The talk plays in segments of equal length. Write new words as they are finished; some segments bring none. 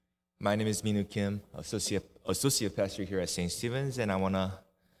My name is Minoo Kim, associate pastor here at St. Stephen's, and I want to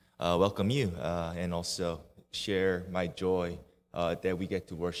welcome you and also share my joy that we get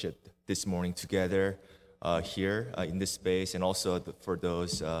to worship this morning together here in this space, and also for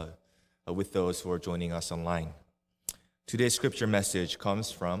those with those who are joining us online. Today's scripture message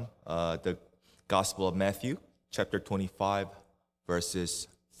comes from the Gospel of Matthew, chapter 25, verses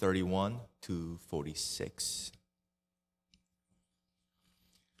 31 to 46.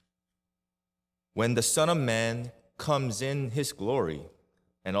 When the Son of Man comes in his glory,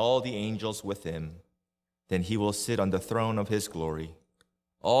 and all the angels with him, then he will sit on the throne of his glory.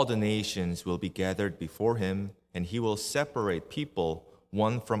 All the nations will be gathered before him, and he will separate people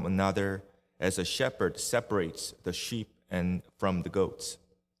one from another, as a shepherd separates the sheep from the goats.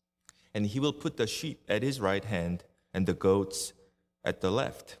 And he will put the sheep at his right hand, and the goats at the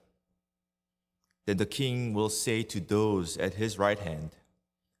left. Then the king will say to those at his right hand,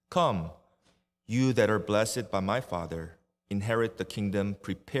 "Come, you that are blessed by my Father, inherit the kingdom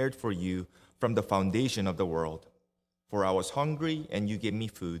prepared for you from the foundation of the world. For I was hungry, and you gave me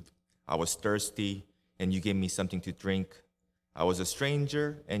food. I was thirsty, and you gave me something to drink. I was a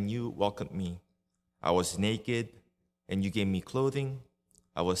stranger, and you welcomed me. I was naked, and you gave me clothing.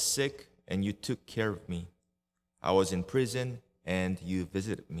 I was sick, and you took care of me. I was in prison, and you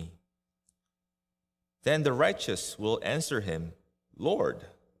visited me." Then the righteous will answer him, "Lord,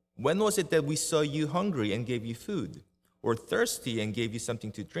 when was it that we saw you hungry and gave you food, or thirsty and gave you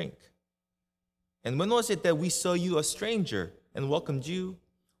something to drink? And when was it that we saw you a stranger and welcomed you,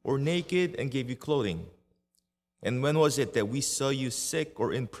 or naked and gave you clothing? And when was it that we saw you sick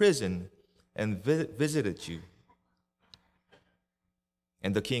or in prison and visited you?"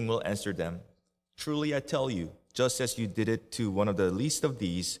 And the king will answer them, "Truly I tell you, just as you did it to one of the least of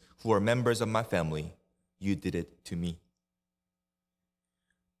these who are members of my family, you did it to me."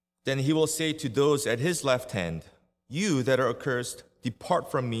 Then he will say to those at his left hand, "You that are accursed, depart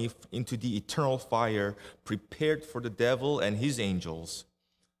from me into the eternal fire prepared for the devil and his angels.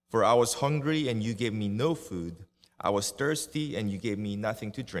 For I was hungry, and you gave me no food. I was thirsty, and you gave me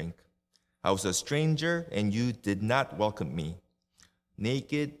nothing to drink. I was a stranger, and you did not welcome me.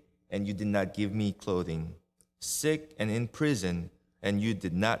 Naked, and you did not give me clothing. Sick and in prison, and you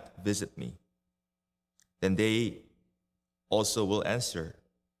did not visit me." Then they also will answer,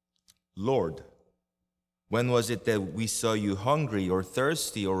 "Lord, when was it that we saw you hungry or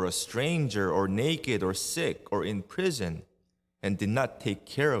thirsty or a stranger or naked or sick or in prison and did not take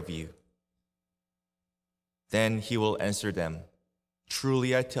care of you?" Then he will answer them,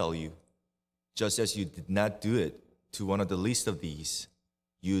 "Truly I tell you, just as you did not do it to one of the least of these,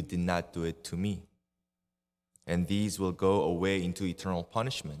 you did not do it to me." And these will go away into eternal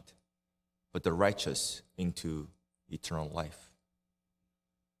punishment, but the righteous into eternal life.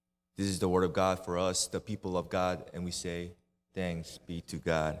 This is the word of God for us, the people of God, and we say, thanks be to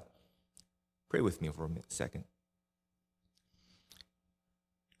God. Pray with me for a second.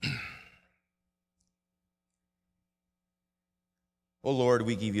 Oh Lord,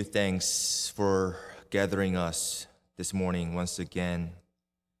 we give you thanks for gathering us this morning once again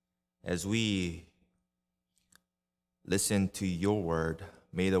as we listen to your word.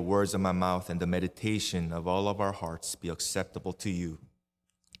 May the words of my mouth and the meditation of all of our hearts be acceptable to you.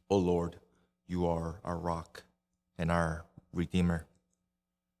 O Lord, you are our rock and our Redeemer.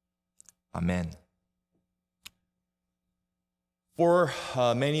 Amen. For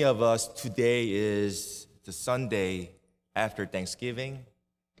many of us, today is the Sunday after Thanksgiving,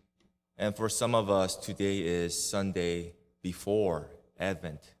 and for some of us, today is Sunday before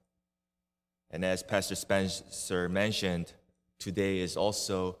Advent. And as Pastor Spencer mentioned, today is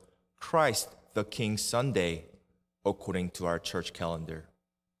also Christ the King Sunday, according to our church calendar.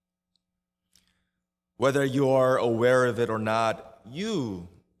 Whether you are aware of it or not,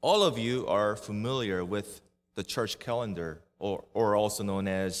 all of you are familiar with the church calendar, or also known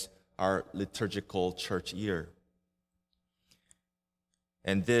as our liturgical church year.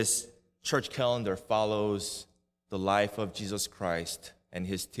 And this church calendar follows the life of Jesus Christ and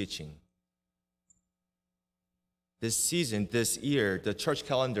his teaching. This season, this year, the church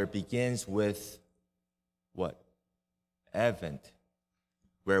calendar begins with what? Advent,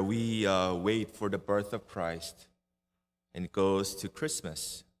 where we wait for the birth of Christ, and it goes to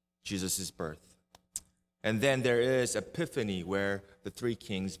Christmas, Jesus' birth. And then there is Epiphany, where the three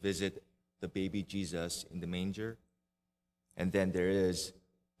kings visit the baby Jesus in the manger. And then there is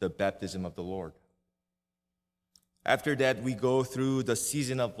the baptism of the Lord. After that, we go through the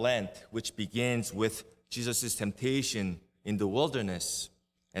season of Lent, which begins with Jesus' temptation in the wilderness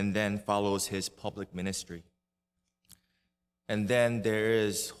and then follows his public ministry. And then there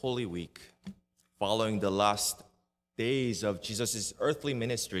is Holy Week, following the last days of Jesus' earthly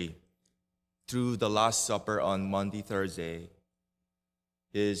ministry through the Last Supper on Monday, Thursday,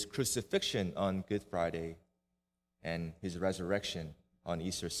 his crucifixion on Good Friday, and his resurrection on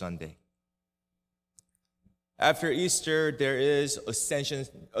Easter Sunday. After Easter, there is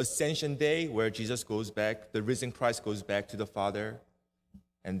Ascension Day, where Jesus goes back, the risen Christ goes back to the Father.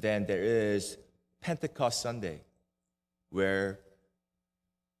 And then there is Pentecost Sunday, where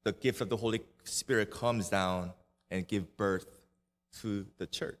the gift of the Holy Spirit comes down and gives birth to the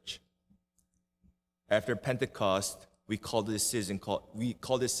church. After Pentecost, we call this season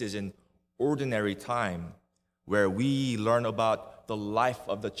ordinary time, where we learn about the life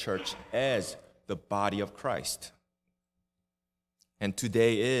of the church as the body of Christ. And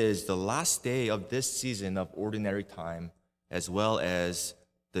today is the last day of this season of ordinary time, as well as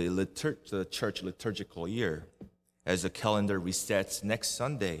the church liturgical year, as the calendar resets next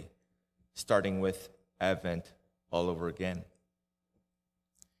Sunday, starting with Advent all over again.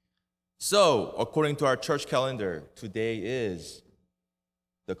 So, according to our church calendar, today is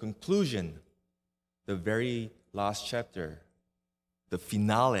the conclusion, the very last chapter, the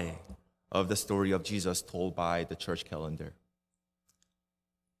finale of the story of Jesus told by the church calendar.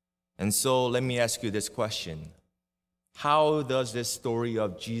 And so let me ask you this question. How does this story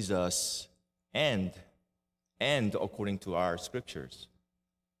of Jesus end according to our scriptures?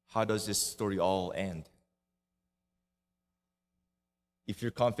 How does this story all end? If you're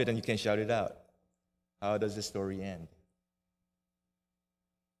confident, you can shout it out. How does the story end?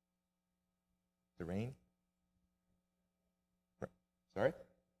 The rain? Sorry?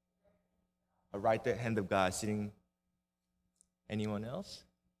 A right hand of God sitting. Anyone else?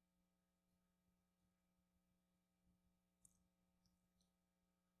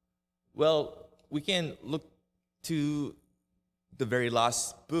 Well, we can look to the very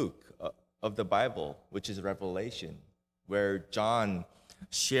last book of the Bible, which is Revelation, where John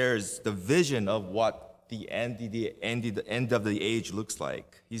shares the vision of what the end of the age looks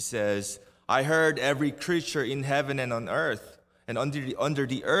like. He says, I heard every creature in heaven and on earth, and under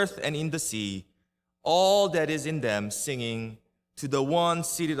the earth and in the sea, all that is in them singing, to the one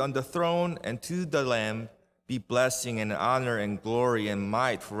seated on the throne and to the Lamb be blessing and honor and glory and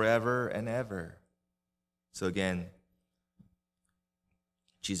might forever and ever. So again,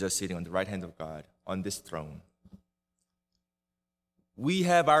 Jesus sitting on the right hand of God on this throne. We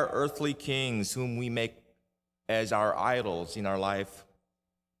have our earthly kings whom we make as our idols in our life,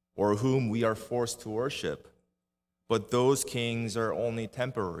 or whom we are forced to worship. But those kings are only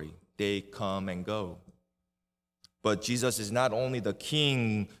temporary. They come and go. But Jesus is not only the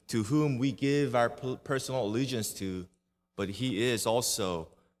king to whom we give our personal allegiance to, but he is also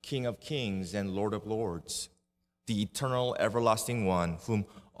King of kings and Lord of lords, the eternal, everlasting one whom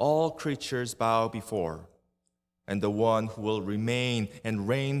all creatures bow before, and the one who will remain and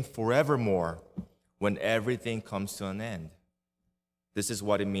reign forevermore when everything comes to an end. This is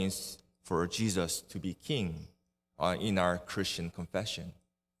what it means for Jesus to be king in our Christian confession.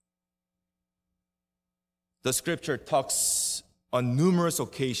 The scripture talks on numerous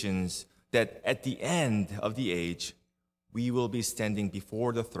occasions that at the end of the age, we will be standing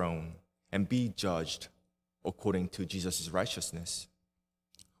before the throne and be judged according to Jesus' righteousness.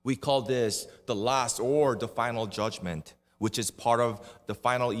 We call this the last or the final judgment, which is part of the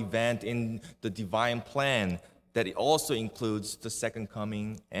final event in the divine plan that it also includes the second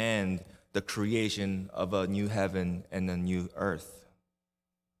coming and the creation of a new heaven and a new earth.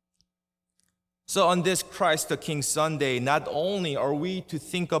 So on this Christ the King Sunday, not only are we to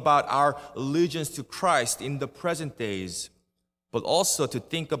think about our allegiance to Christ in the present days, but also to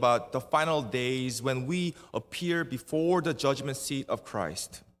think about the final days when we appear before the judgment seat of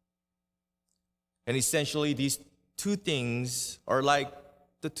Christ. And essentially, these two things are like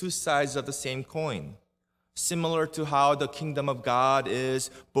the two sides of the same coin, similar to how the kingdom of God is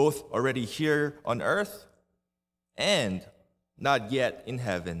both already here on earth and not yet in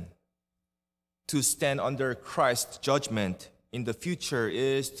heaven. To stand under Christ's judgment in the future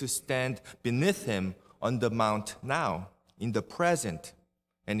is to stand beneath him on the mount now, in the present,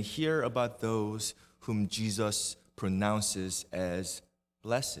 and hear about those whom Jesus pronounces as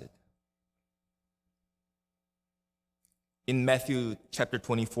blessed. In Matthew chapter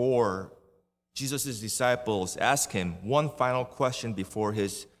 24, Jesus' disciples ask him one final question before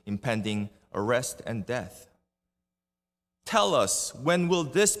his impending arrest and death. Tell us, when will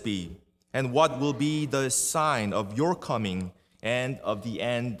this be? And what will be the sign of your coming and of the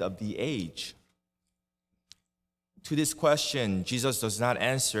end of the age? To this question, Jesus does not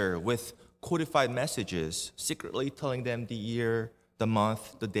answer with codified messages, secretly telling them the year, the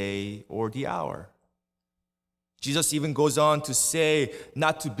month, the day, or the hour. Jesus even goes on to say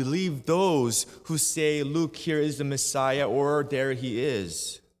not to believe those who say, "Look, here is the Messiah," or "There he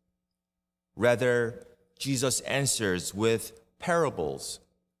is." Rather, Jesus answers with parables,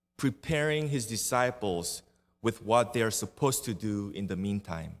 preparing his disciples with what they are supposed to do in the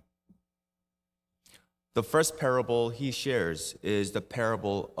meantime. The first parable he shares is the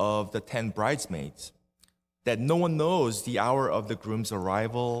parable of the 10 bridesmaids, that no one knows the hour of the groom's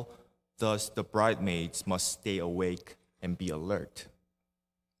arrival, thus the bridesmaids must stay awake and be alert.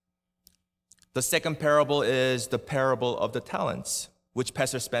 The second parable is the parable of the talents, which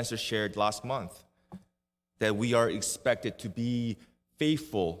Pastor Spencer shared last month, that we are expected to be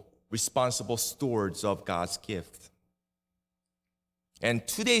faithful, responsible stewards of God's gift. And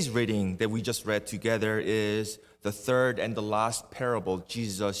today's reading that we just read together is the third and the last parable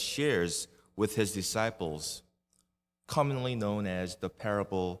Jesus shares with his disciples, commonly known as the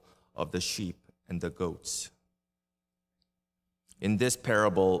parable of the sheep and the goats. In this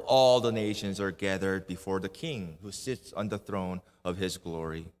parable, all the nations are gathered before the king who sits on the throne of his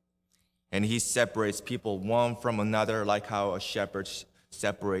glory. And he separates people one from another, like how a shepherd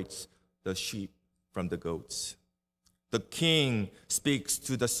separates the sheep from the goats. The king speaks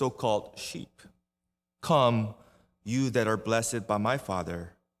to the so-called sheep. "Come, you that are blessed by my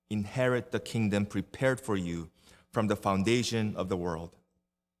Father, inherit the kingdom prepared for you from the foundation of the world.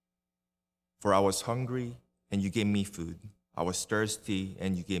 For I was hungry, and you gave me food. I was thirsty,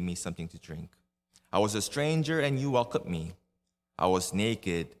 and you gave me something to drink. I was a stranger, and you welcomed me. I was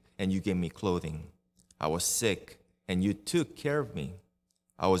naked, and you gave me clothing. I was sick, and you took care of me.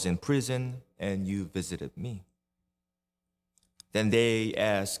 I was in prison, and you visited me." Then they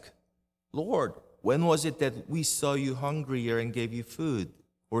ask, "Lord, when was it that we saw you hungry and gave you food,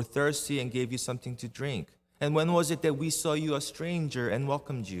 or thirsty and gave you something to drink? And when was it that we saw you a stranger and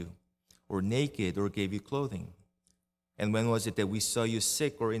welcomed you, or naked or gave you clothing? And when was it that we saw you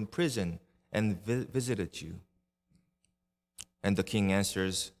sick or in prison and visited you?" And the king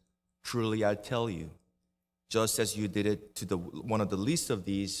answers, "Truly I tell you, just as you did it to one of the least of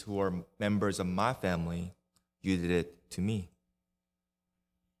these who are members of my family, you did it to me."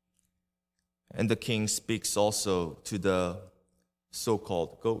 And the king speaks also to the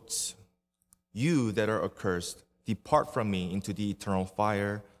so-called goats. "You that are accursed, depart from me into the eternal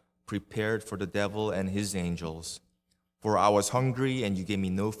fire, prepared for the devil and his angels. For I was hungry, and you gave me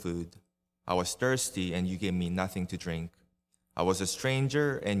no food. I was thirsty, and you gave me nothing to drink. I was a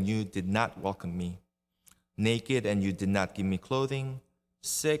stranger, and you did not welcome me. Naked, and you did not give me clothing.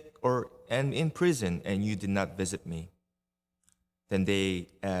 Sick and in prison, and you did not visit me." Then they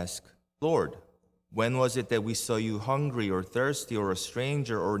ask, "Lord, when was it that we saw you hungry or thirsty or a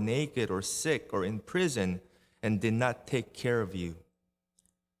stranger or naked or sick or in prison and did not take care of you?"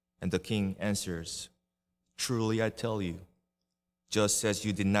 And the king answers, "Truly I tell you, just as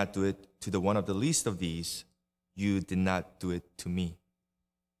you did not do it to the one of the least of these, you did not do it to me."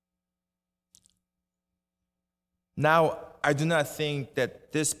 Now, I do not think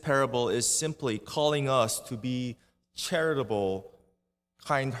that this parable is simply calling us to be charitable,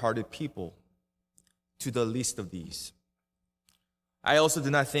 kind-hearted people to the least of these. I also do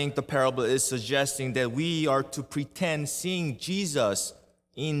not think the parable is suggesting that we are to pretend seeing Jesus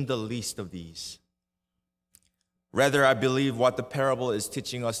in the least of these. Rather, I believe what the parable is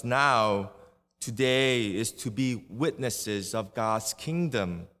teaching us now, today, is to be witnesses of God's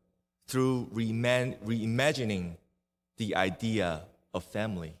kingdom through reimagining the idea of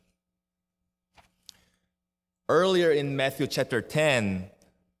family. Earlier in Matthew chapter 10,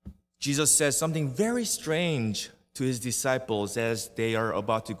 Jesus says something very strange to his disciples as they are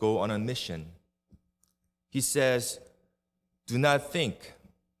about to go on a mission. He says, "Do not think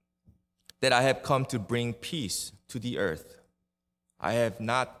that I have come to bring peace to the earth. I have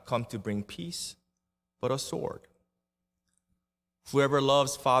not come to bring peace, but a sword. Whoever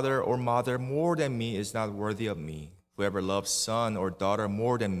loves father or mother more than me is not worthy of me. Whoever loves son or daughter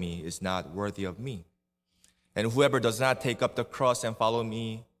more than me is not worthy of me. And whoever does not take up the cross and follow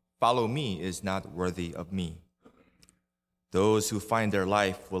me is not worthy of me. Those who find their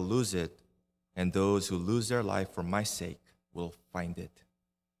life will lose it, and those who lose their life for my sake will find it."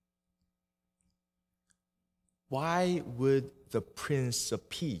 Why would the Prince of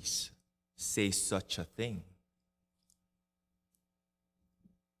Peace say such a thing?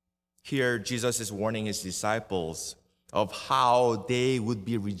 Here, Jesus is warning his disciples of how they would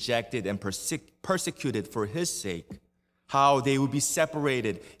be rejected and persecuted for his sake, how they would be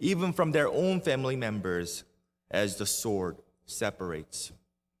separated even from their own family members as the sword separates.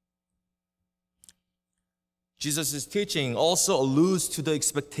 Jesus' teaching also alludes to the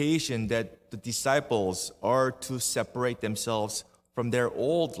expectation that the disciples are to separate themselves from their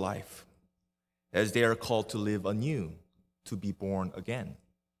old life as they are called to live anew, to be born again.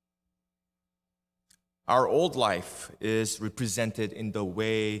 Our old life is represented in the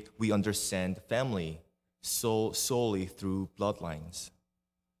way we understand family, solely through bloodlines.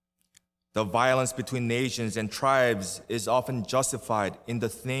 The violence between nations and tribes is often justified in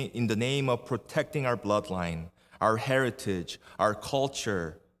the name of protecting our bloodline, our heritage, our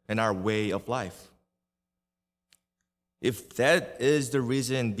culture, and our way of life. If that is the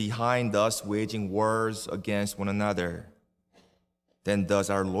reason behind us waging wars against one another, then does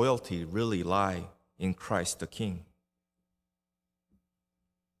our loyalty really lie in Christ the King?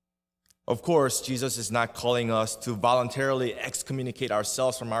 Of course, Jesus is not calling us to voluntarily excommunicate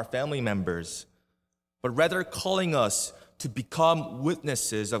ourselves from our family members, but rather calling us to become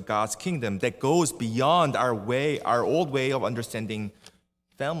witnesses of God's kingdom that goes beyond our old way of understanding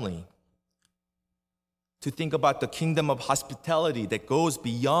family. To think about the kingdom of hospitality that goes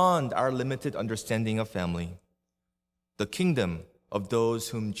beyond our limited understanding of family. The kingdom of those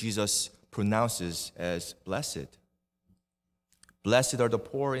whom Jesus pronounces as blessed. Blessed are the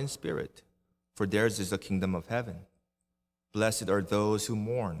poor in spirit, for theirs is the kingdom of heaven. Blessed are those who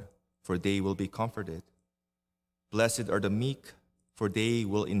mourn, for they will be comforted. Blessed are the meek, for they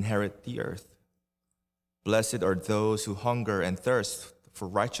will inherit the earth. Blessed are those who hunger and thirst for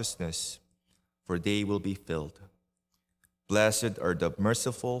righteousness, for they will be filled. Blessed are the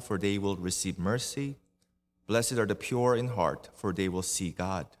merciful, for they will receive mercy. Blessed are the pure in heart, for they will see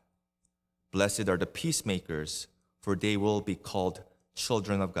God. Blessed are the peacemakers, for they will be called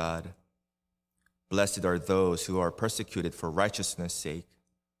children of God. Blessed are those who are persecuted for righteousness' sake,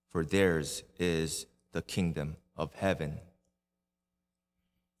 for theirs is the kingdom of heaven.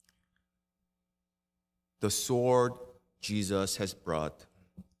 The sword Jesus has brought,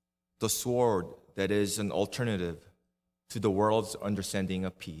 the sword that is an alternative to the world's understanding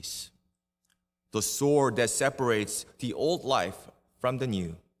of peace, the sword that separates the old life from the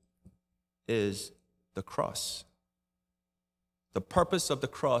new, is the cross. The purpose of the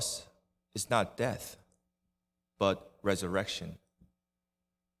cross is not death, but resurrection.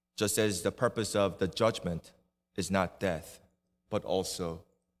 Just as the purpose of the judgment is not death, but also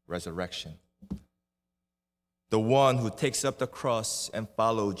resurrection. The one who takes up the cross and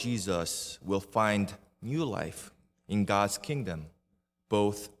follows Jesus will find new life in God's kingdom,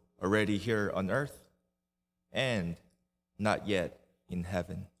 both already here on earth and not yet in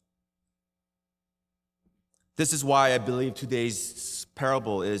heaven. This is why I believe today's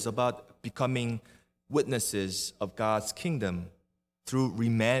parable is about becoming witnesses of God's kingdom through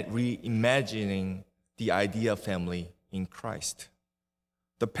reimagining the idea of family in Christ.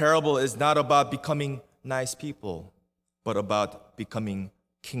 The parable is not about becoming nice people, but about becoming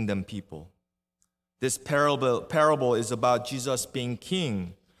kingdom people. This parable is about Jesus being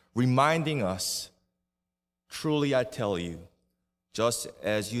king, reminding us, truly I tell you, just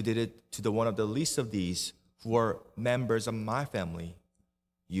as you did it to one of the least of these who are members of my family,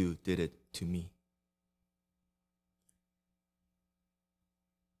 you did it to me.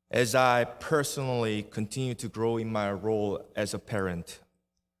 As I personally continue to grow in my role as a parent,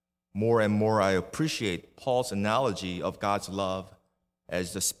 more and more I appreciate Paul's analogy of God's love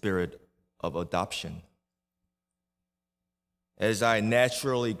as the spirit of adoption. As I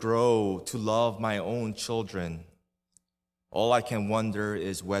naturally grow to love my own children, all I can wonder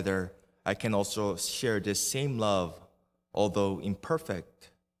is whether I can also share this same love, although imperfect,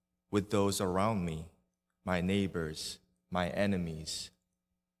 with those around me, my neighbors, my enemies,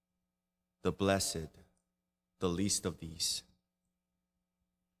 the blessed, the least of these.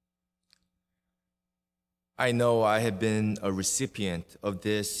 I know I have been a recipient of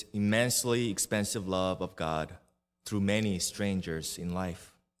this immensely expensive love of God through many strangers in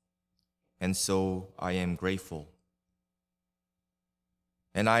life, and so I am grateful.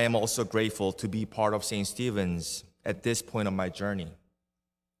 And I am also grateful to be part of St. Stephen's at this point of my journey,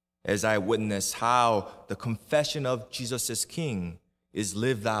 as I witness how the confession of Jesus as King is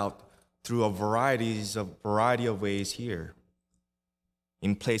lived out through a variety of ways here,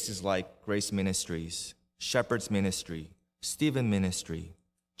 in places like Grace Ministries, Shepherd's Ministry, Stephen Ministry,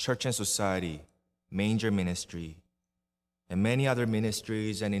 Church and Society, Manger Ministry, and many other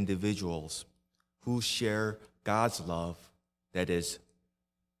ministries and individuals who share God's love that is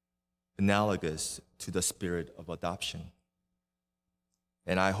analogous to the spirit of adoption.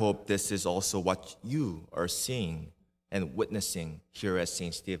 And I hope this is also what you are seeing and witnessing here at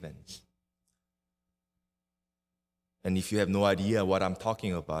St. Stephen's. And if you have no idea what I'm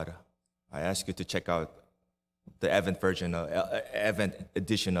talking about, I ask you to check out the Advent version, Advent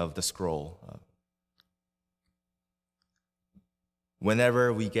edition of the scroll.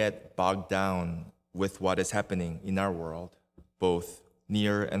 Whenever we get bogged down with what is happening in our world, both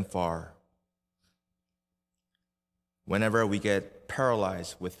near and far, whenever we get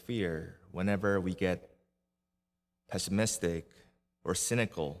paralyzed with fear, whenever we get pessimistic or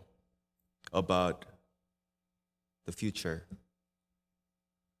cynical about the future,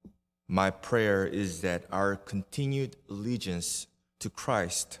 my prayer is that our continued allegiance to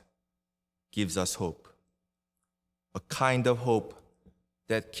Christ gives us hope, a kind of hope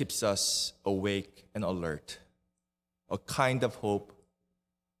that keeps us awake and alert, a kind of hope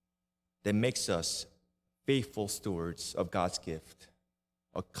that makes us faithful stewards of God's gift,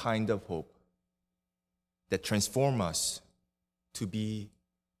 a kind of hope that transforms us to be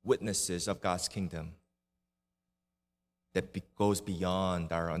witnesses of God's kingdom that goes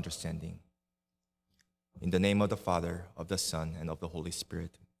beyond our understanding. In the name of the Father, of the Son, and of the Holy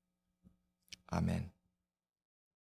Spirit. Amen.